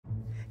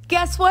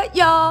Guess what,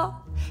 y'all?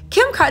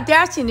 Kim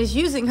Kardashian is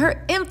using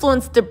her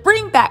influence to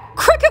bring back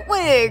cricket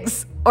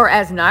wigs, or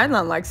as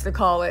Nylon likes to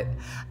call it,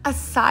 a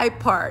side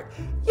part.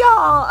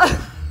 Y'all,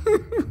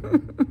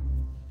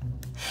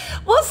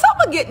 will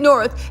someone get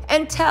north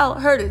and tell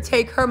her to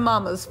take her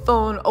mama's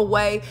phone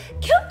away?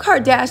 Kim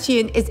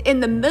Kardashian is in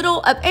the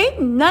middle of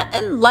ain't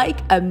nothing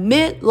like a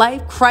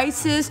midlife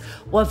crisis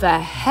with a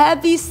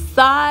heavy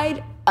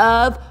side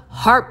of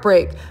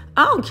heartbreak.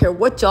 I don't care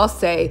what y'all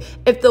say.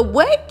 If the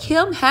way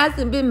Kim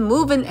hasn't been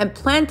moving and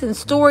planting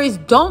stories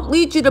don't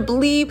lead you to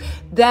believe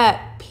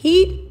that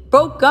Pete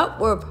broke up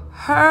with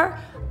her,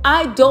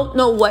 I don't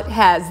know what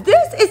has.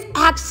 This is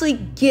actually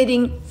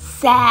getting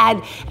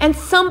sad and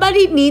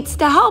somebody needs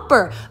to help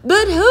her.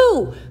 But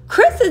who?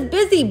 Kris is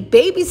busy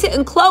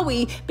babysitting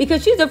Khloe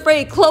because she's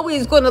afraid Khloe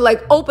is going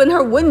to open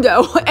her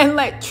window and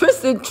let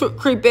Tristan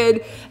creep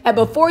in. And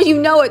before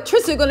you know it,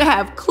 Tristan's going to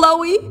have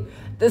Khloe,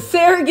 the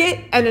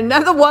surrogate, and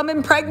another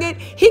woman pregnant.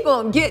 He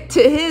gonna get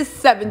to his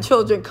 7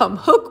 children come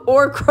hook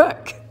or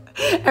crook.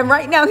 And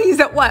right now he's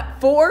at what,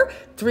 4?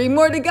 3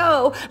 more to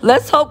go.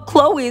 Let's hope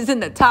Khloe is in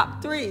the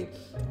top 3.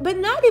 But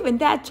not even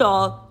that,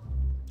 y'all.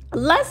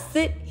 Let's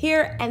sit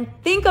here and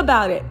think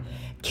about it.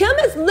 Kim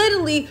is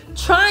literally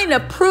trying to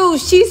prove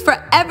she's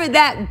forever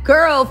that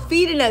girl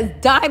feeding us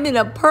diamond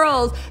and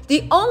pearls.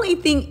 The only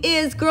thing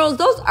is, girls,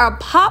 those are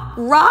pop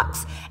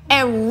rocks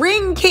and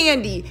ring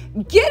candy.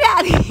 Get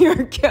out of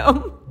here,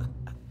 Kim.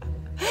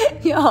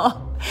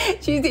 Y'all,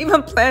 she's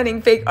even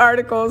planning fake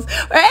articles.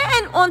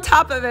 And on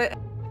top of it,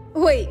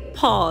 wait,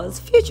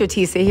 pause. Future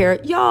Tisa here.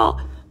 Y'all,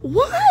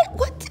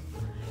 what?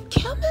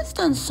 Kim has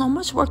done so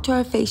much work to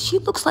her face. She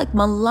looks like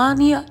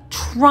Melania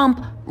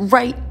Trump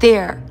right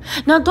there.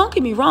 Now, don't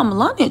get me wrong.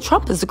 Melania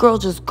Trump is a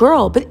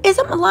girl, but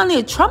isn't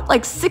Melania Trump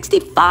like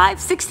 65,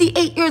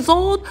 68 years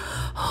old?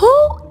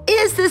 Who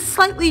is this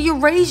slightly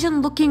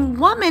Eurasian looking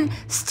woman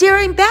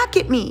staring back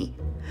at me?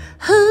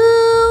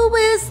 Who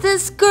is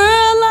this girl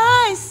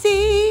I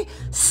see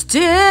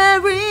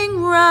staring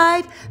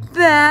right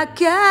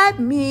back at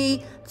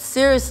me?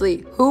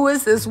 Seriously, who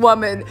is this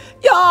woman?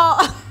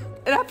 Y'all,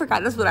 and I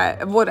forgot that's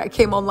what I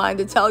came online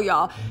to tell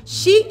y'all.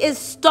 She is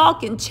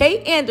stalking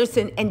Che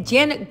Anderson and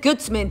Janet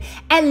Gutzman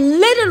and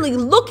literally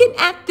looking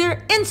at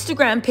their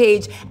Instagram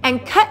page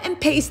and cut and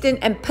pasting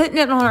and putting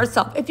it on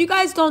herself. If you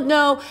guys don't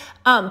know,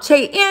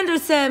 Che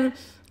Anderson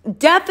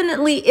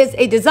definitely is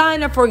a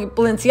designer for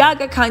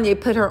Balenciaga.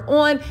 Kanye put her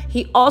on.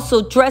 He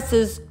also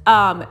dresses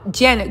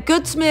Janet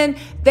Gutzman.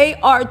 They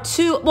are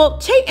two. Well,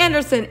 Che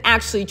Anderson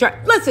actually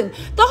listen,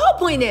 the whole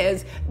point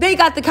is they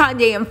got the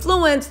Kanye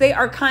influence. They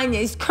are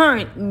Kanye's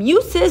current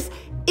muses,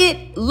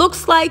 it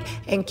looks like,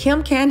 and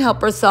Kim can't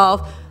help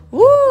herself.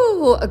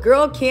 Woo, a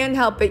girl can't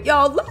help it.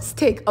 Y'all, let's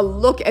take a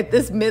look at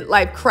this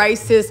midlife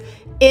crisis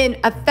in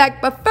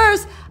effect. But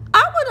first, I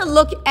want to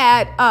look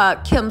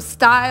at Kim's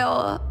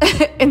style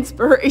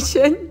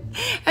inspiration,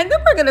 and then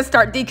we're going to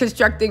start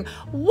deconstructing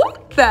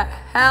what the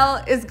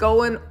hell is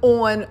going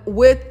on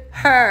with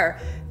her.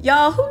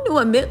 Y'all, who knew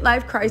a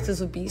midlife crisis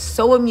would be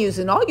so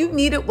amusing? All you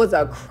needed was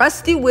a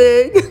crusty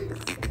wig,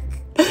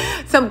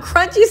 some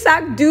crunchy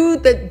sock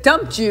dude that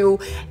dumped you,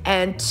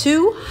 and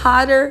 2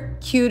 hotter,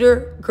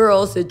 cuter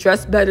girls that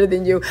dress better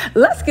than you.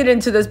 Let's get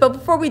into this. But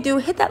before we do,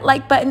 hit that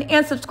like button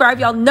and subscribe.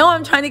 Y'all know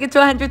I'm trying to get to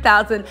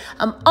 100,000.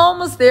 I'm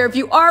almost there. If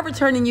you are a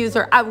returning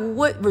viewer, I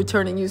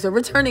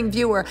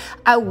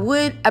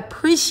would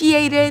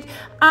appreciate it.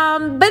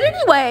 But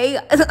anyway,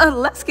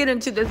 let's get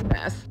into this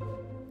mess.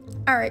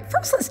 All right,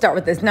 first let's start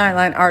with this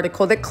Nylon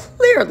article that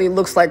clearly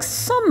looks like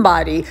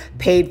somebody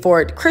paid for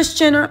it. Kris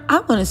Jenner, I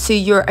want to see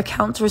your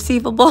accounts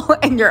receivable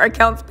and your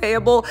accounts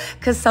payable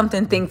because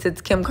something thinks it's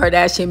Kim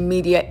Kardashian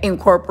Media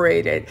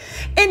Incorporated.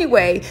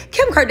 Anyway,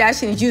 Kim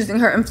Kardashian is using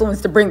her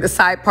influence to bring the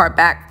side part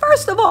back.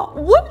 First of all,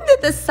 when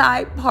did the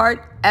side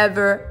part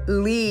ever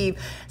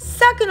leave?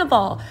 Second of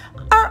all,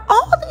 are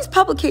all these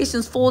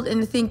publications fooled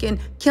into thinking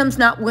Kim's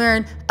not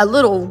wearing a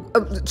little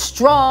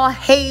straw,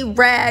 hay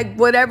rag,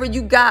 whatever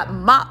you got,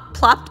 mop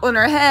plopped on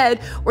her head,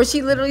 where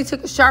she literally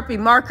took a Sharpie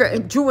marker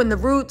and drew in the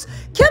roots?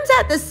 Kim's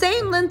had the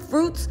same length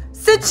roots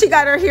since she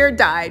got her hair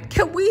dyed.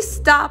 Can we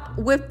stop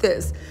with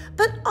this?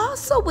 But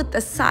also with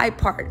the side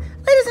part.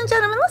 Ladies and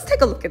gentlemen, let's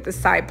take a look at the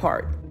side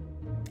part.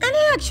 And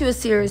I ask you a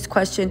serious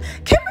question.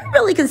 Can we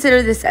really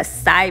consider this a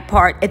side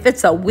part if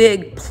it's a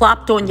wig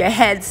plopped on your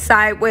head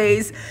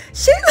sideways?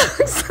 She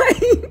looks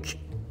like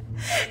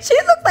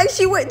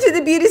she went to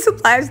the beauty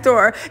supply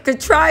store to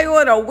try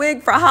on a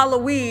wig for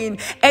Halloween,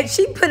 and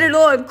she put it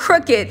on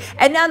crooked,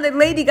 and now the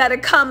lady got to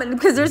come, and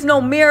because there's no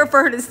mirror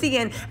for her to see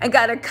in, and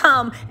got to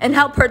come and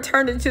help her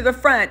turn it to the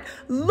front.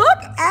 Look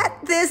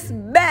at this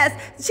mess.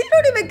 She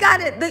don't even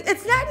got it.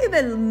 It's not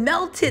even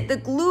melted. The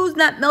glue's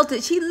not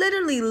melted. She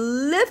literally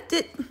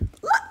lifted.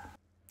 Look.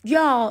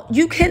 Y'all,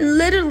 you can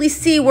literally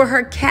see where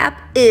her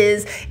cap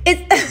is.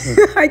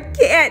 I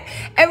can't.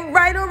 And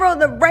right over on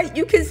the right,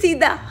 you can see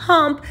the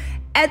hump.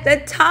 at the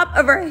top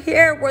of her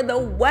hair where the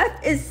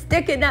weft is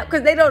sticking up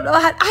because they don't know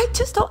how. I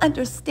just don't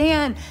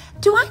understand.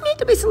 Do I need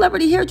to be a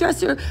celebrity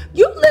hairdresser?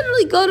 You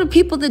literally go to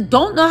people that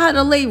don't know how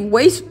to lay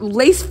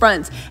lace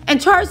fronts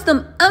and charge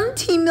them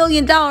umpteen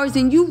 $million,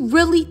 and you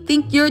really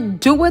think you're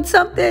doing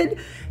something?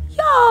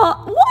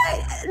 Y'all,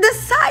 what? The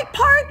side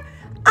part?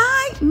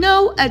 I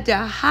know a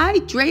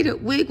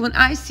dehydrated wig when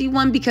I see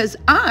one because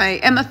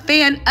I am a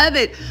fan of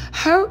it.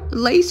 Her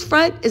lace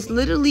front is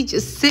literally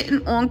just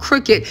sitting on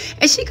crooked,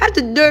 and she got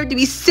the nerve to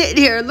be sitting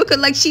here looking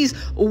like she's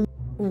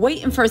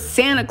waiting for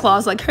Santa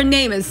Claus, like her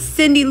name is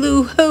Cindy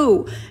Lou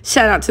Who.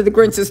 Shout out to the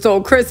Grinch Who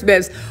Stole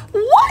Christmas.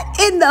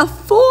 What in the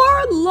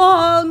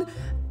long,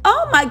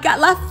 oh my God,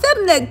 La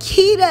Femme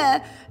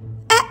Nikita.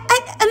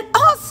 And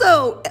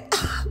also,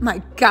 oh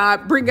my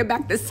God, bringing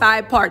back the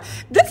side part.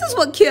 This is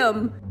what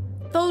Kim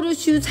photo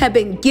shoots have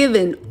been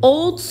given.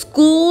 Old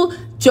school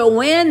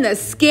Joanne the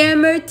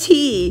Scammer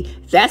T.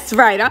 That's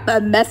right, I'm a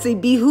messy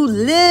bee who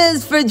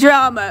lives for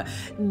drama.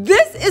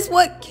 This is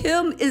what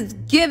Kim is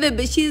given,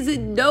 but she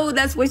doesn't know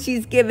that's what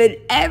she's given.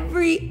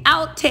 Every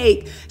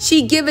outtake,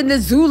 she given the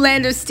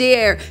Zoolander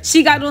stare.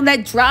 She got on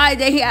that dry,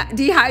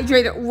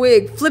 dehydrated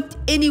wig, flipped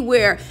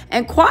anywhere,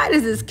 and quiet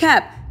as it's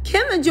kept.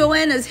 Kim and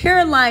Joanna's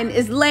hairline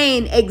is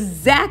laying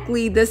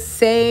exactly the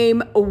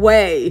same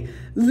way.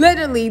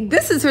 Literally,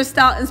 this is her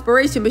style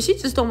inspiration, but she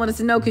just don't want us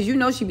to know because you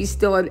know she be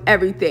stealing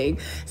everything.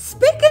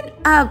 Speaking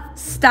of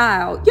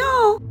style,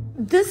 y'all,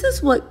 this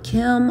is what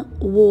Kim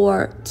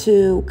wore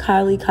to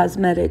Kylie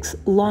Cosmetics'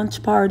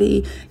 launch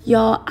party.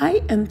 Y'all,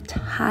 I am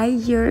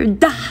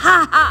tired.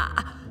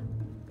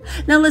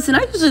 Now listen,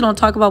 I usually don't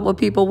talk about what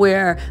people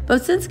wear,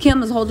 but since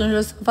Kim is holding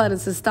herself out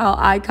as a style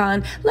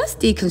icon, let's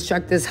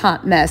deconstruct this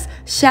hot mess,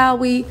 shall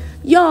we?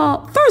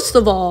 Y'all, first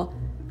of all,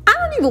 I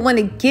don't even want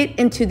to get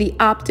into the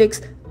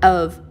optics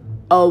of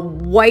a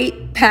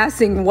white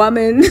passing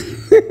woman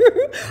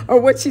or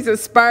what she's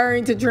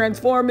aspiring to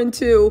transform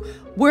into,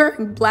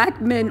 wearing black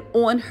men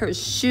on her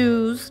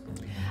shoes.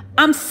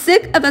 I'm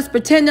sick of us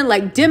pretending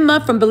like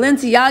Dimma from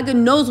Balenciaga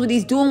knows what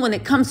he's doing when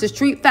it comes to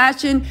street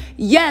fashion.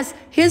 Yes,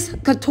 his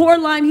couture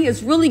line, he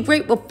is really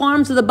great with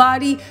forms of the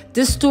body,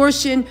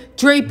 distortion,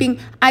 draping.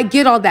 I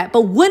get all that.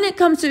 But when it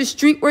comes to the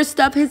streetwear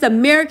stuff, his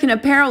American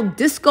Apparel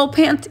disco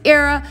pants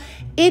era,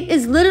 it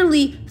is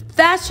literally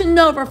Fashion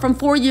Nova from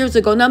 4 years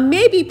ago. Now,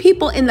 maybe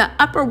people in the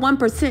upper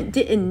 1%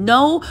 didn't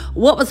know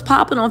what was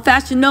popping on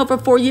Fashion Nova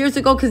 4 years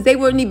ago because they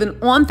weren't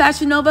even on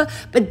Fashion Nova.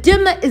 But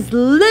Dimma is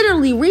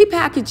literally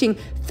repackaging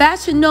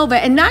Fashion Nova,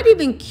 and not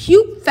even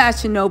cute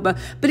Fashion Nova,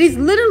 but he's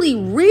literally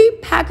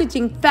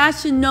repackaging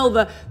Fashion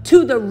Nova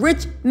to the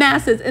rich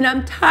masses. And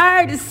I'm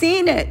tired of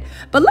seeing it.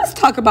 But let's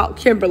talk about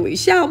Kimberly,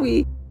 shall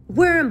we?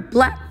 Wearing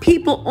black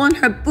people on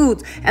her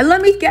boots. And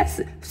let me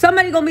guess,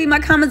 somebody gonna be in my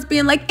comments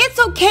being like, it's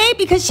okay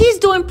because she's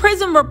doing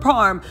prison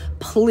reform.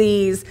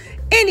 Please.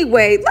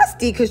 Anyway, let's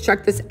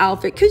deconstruct this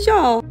outfit because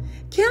y'all,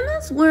 Kim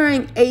is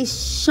wearing a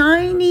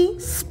shiny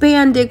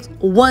spandex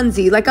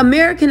onesie, like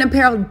American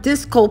Apparel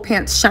disco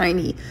pants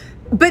shiny,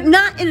 but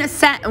not in a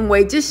satin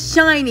way, just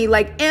shiny,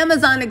 like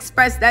Amazon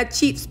Express, that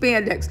cheap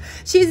spandex.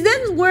 She's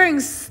then wearing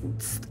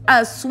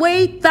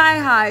suede thigh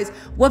highs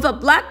with a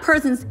black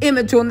person's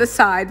image on the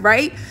side,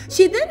 right?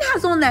 She then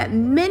has on that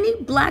mini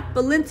black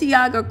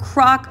Balenciaga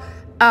croc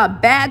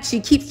bag she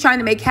keeps trying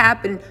to make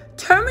happen,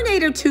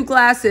 Terminator 2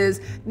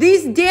 glasses,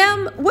 these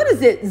damn, what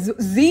is it,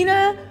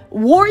 Xena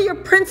warrior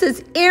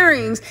princess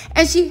earrings,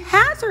 and she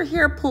has her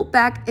hair pulled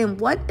back in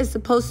what is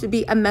supposed to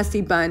be a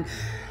messy bun.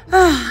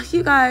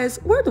 You guys,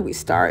 where do we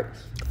start?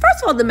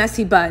 First of all, the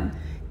messy bun.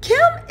 Kim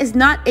is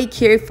not a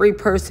carefree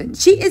person.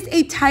 She is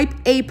a type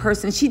A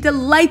person. She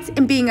delights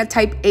in being a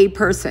type A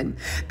person.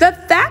 The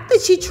fact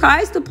that she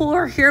tries to pull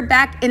her hair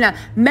back in a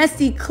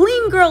messy,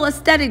 clean girl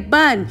aesthetic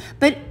bun,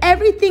 but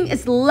everything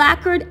is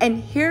lacquered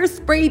and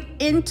hairsprayed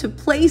into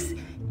place,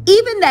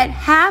 even that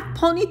half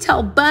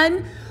ponytail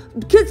bun,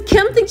 because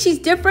Kim thinks she's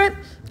different.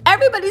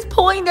 Everybody's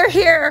pulling their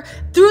hair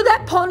through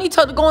that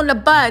ponytail to go in the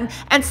bun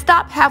and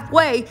stop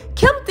halfway.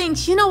 Kim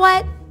thinks, you know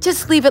what?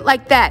 Just leave it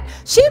like that.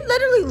 She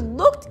literally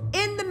looked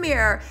in the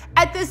mirror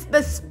at this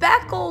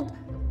bespeckled,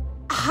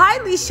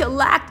 highly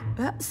shellacked,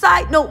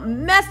 side note,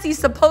 messy,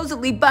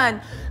 supposedly bun,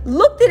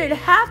 looked at it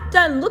half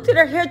done, looked at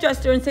her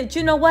hairdresser and said,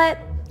 you know what?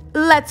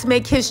 Let's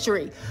make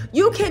history.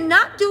 You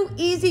cannot do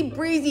easy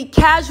breezy,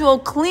 casual,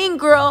 clean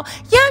girl.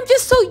 Yeah, I'm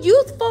just so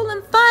youthful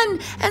and fun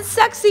and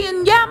sexy,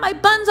 and yeah, my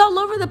bun's all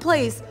over the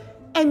place.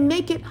 And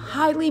make it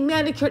highly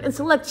manicured and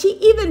select. She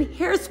even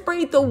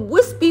hairsprayed the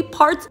wispy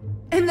parts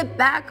in the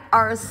back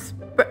are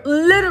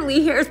literally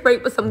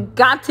hairsprayed with some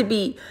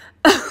got-to-be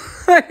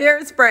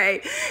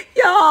hairspray.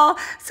 Y'all,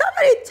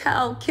 somebody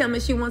tell Kim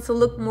if she wants to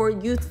look more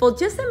youthful,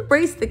 just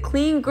embrace the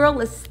clean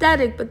girl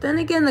aesthetic. But then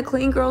again, the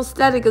clean girl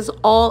aesthetic is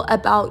all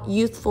about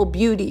youthful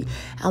beauty.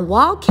 And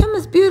while Kim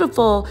is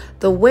beautiful,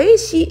 the way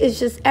she is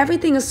just,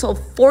 everything is so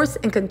forced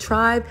and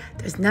contrived,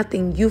 there's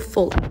nothing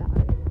youthful about it.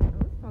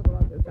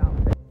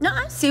 Now,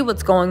 I see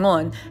what's going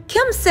on.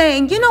 Kim's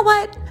saying, you know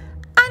what?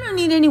 I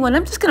don't need anyone.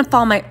 I'm just going to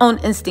follow my own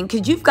instinct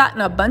because you've gotten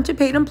a bunch of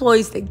paid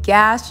employees to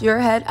gas your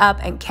head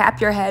up and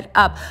cap your head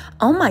up.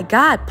 Oh my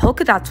God,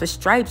 polka dots with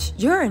stripes.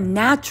 You're a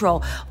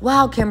natural.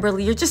 Wow,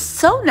 Kimberly, you're just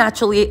so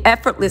naturally,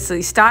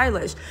 effortlessly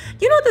stylish.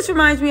 You know what this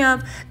reminds me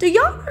of? Do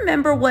y'all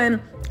remember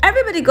when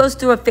everybody goes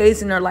through a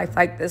phase in their life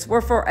like this,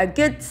 where for a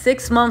good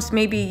 6 months,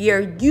 maybe a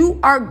year,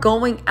 you are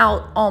going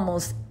out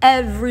almost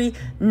every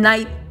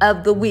night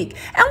of the week.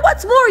 And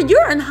what's more,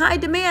 you're in high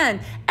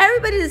demand.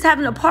 Everybody is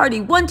having a party.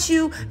 Once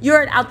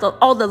you're at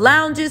all the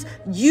lounges,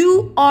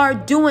 you are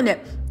doing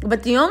it.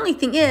 But the only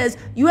thing is,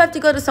 you have to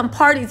go to some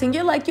parties and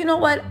you're like, you know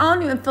what? I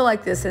don't even feel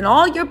like this. And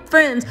all your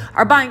friends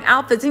are buying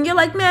outfits and you're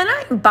like, man,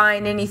 I ain't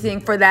buying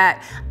anything for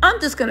that.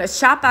 I'm just going to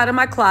shop out of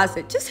my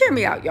closet. Just hear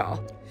me out,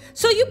 y'all.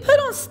 So you put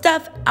on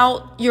stuff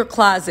out your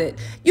closet.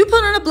 You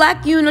put on a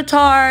black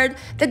unitard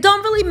that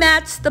don't really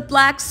match the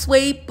black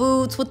suede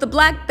boots with the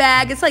black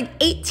bag. It's like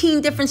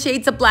 18 different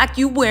shades of black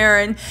you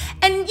wearing.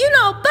 And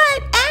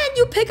and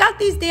you pick out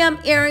these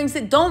damn earrings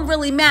that don't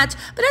really match.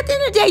 But at the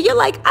end of the day, you're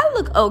like, I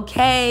look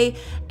okay.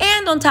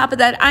 And on top of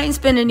that, I ain't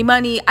spending any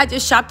money. I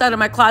just shopped out of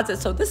my closet.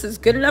 So this is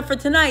good enough for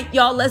tonight.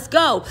 Y'all, let's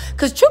go.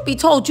 Because truth be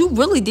told, you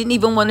really didn't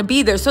even want to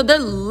be there. So they're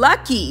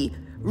lucky.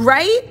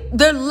 Right?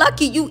 They're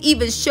lucky you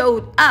even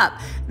showed up.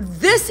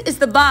 This is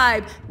the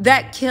vibe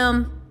that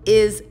Kim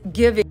is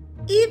giving.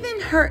 Even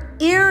her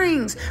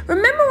earrings.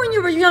 Remember when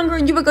you were younger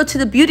and you would go to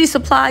the beauty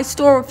supply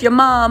store with your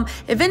mom?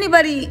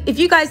 If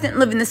you guys didn't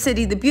live in the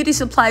city, the beauty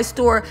supply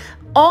store,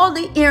 all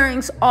the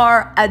earrings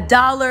are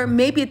 $1,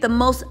 maybe at the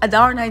most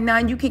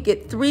 $1.99. You could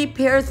get 3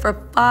 pairs for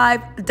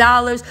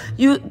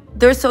 $5.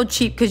 They're so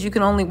cheap because you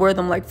can only wear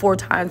them like 4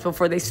 times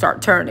before they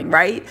start turning,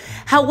 right?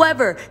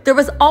 However, there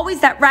was always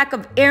that rack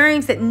of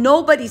earrings that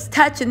nobody's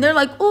touching. They're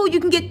like, oh,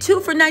 you can get 2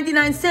 for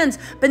 99 cents,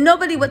 but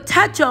nobody would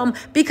touch them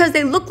because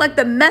they look like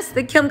the mess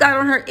that Kim got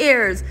on her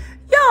ears.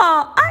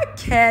 Y'all, I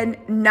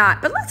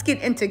cannot. But let's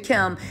get into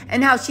Kim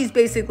and how she's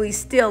basically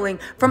stealing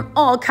from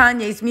all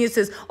Kanye's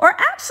muses, or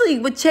actually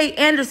with Che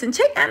Anderson.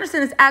 Che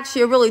Anderson is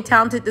actually a really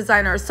talented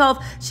designer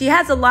herself. She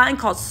has a line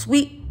called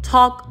Sweet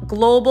Talk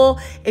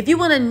Global. If you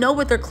want to know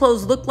what their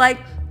clothes look like,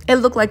 it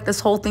looked like this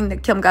whole thing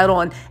that Kim got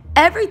on.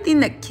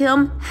 Everything that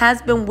Kim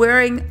has been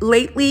wearing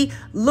lately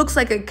looks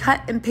like a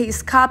cut and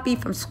paste copy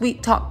from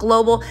Sweet Talk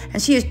Global, and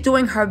she is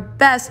doing her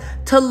best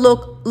to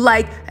look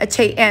like a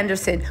Che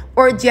Anderson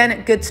or a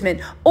Janet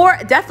Goodsman or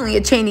definitely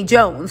a Chaney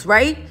Jones,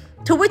 right?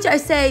 To which I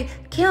say,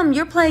 Kim,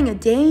 you're playing a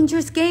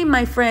dangerous game,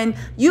 my friend.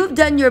 You've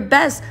done your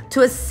best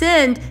to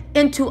ascend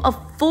into a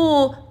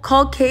full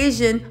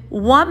Caucasian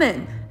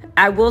woman.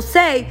 I will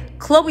say,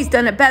 Khloe's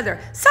done it better.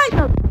 Side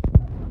note.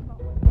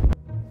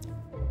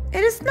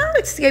 It has not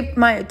escaped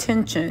my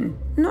attention,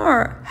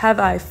 nor have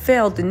I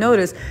failed to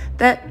notice,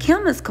 that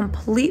Kim has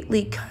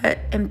completely cut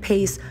and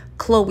paste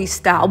Khloe's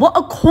style. Well,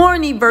 a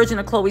corny version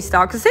of Khloe's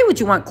style, because say what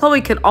you want,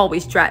 Khloe could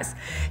always dress.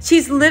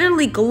 She's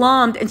literally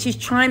glommed and she's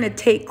trying to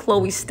take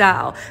Khloe's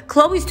style.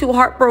 Khloe's too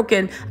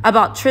heartbroken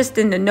about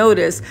Tristan to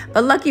notice,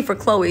 but lucky for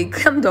Khloe,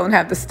 Kim don't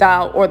have the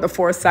style or the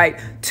foresight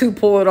to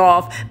pull it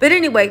off. But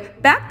anyway,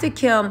 back to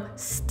Kim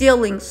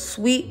stealing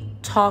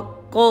Sweet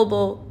Talk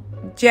Global,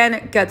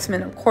 Janet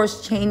Goodsman, of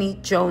course, Chaney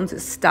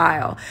Jones'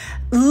 style.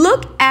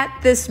 Look at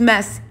this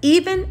mess.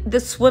 Even the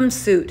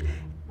swimsuit,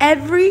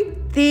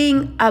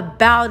 everything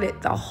about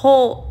it, the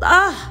whole,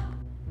 I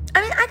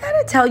mean, I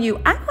gotta tell you,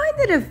 I find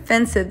it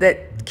offensive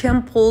that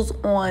Kim pulls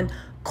on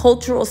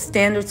cultural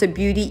standards of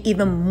beauty,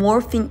 even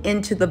morphing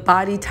into the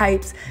body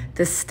types,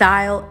 the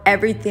style,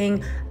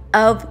 everything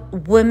of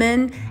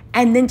women,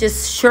 and then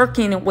just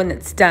shirking it when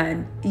it's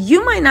done.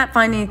 You might not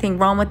find anything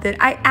wrong with it.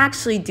 I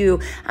actually do.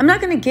 I'm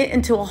not going to get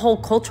into a whole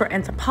cultural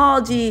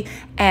anthropology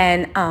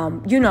and,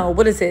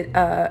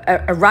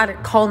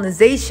 erotic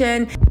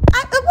colonization.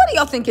 What do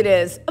y'all think it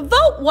is?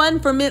 Vote 1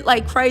 for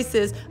MidLife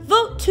Crisis.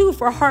 Vote 2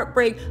 for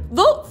Heartbreak.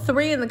 Vote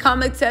 3 in the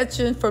comment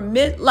section for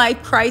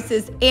MidLife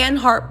Crisis and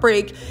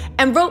Heartbreak.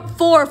 And vote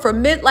 4 for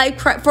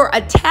for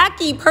a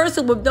tacky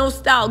person with no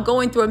style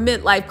going through a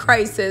midlife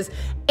crisis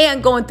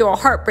and going through a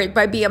heartbreak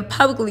by being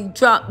publicly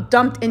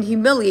dumped and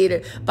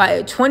humiliated by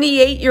a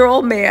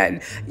 28-year-old man.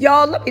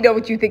 Y'all, let me know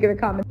what you think in the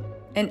comments.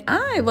 And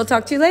I will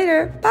talk to you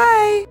later.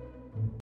 Bye.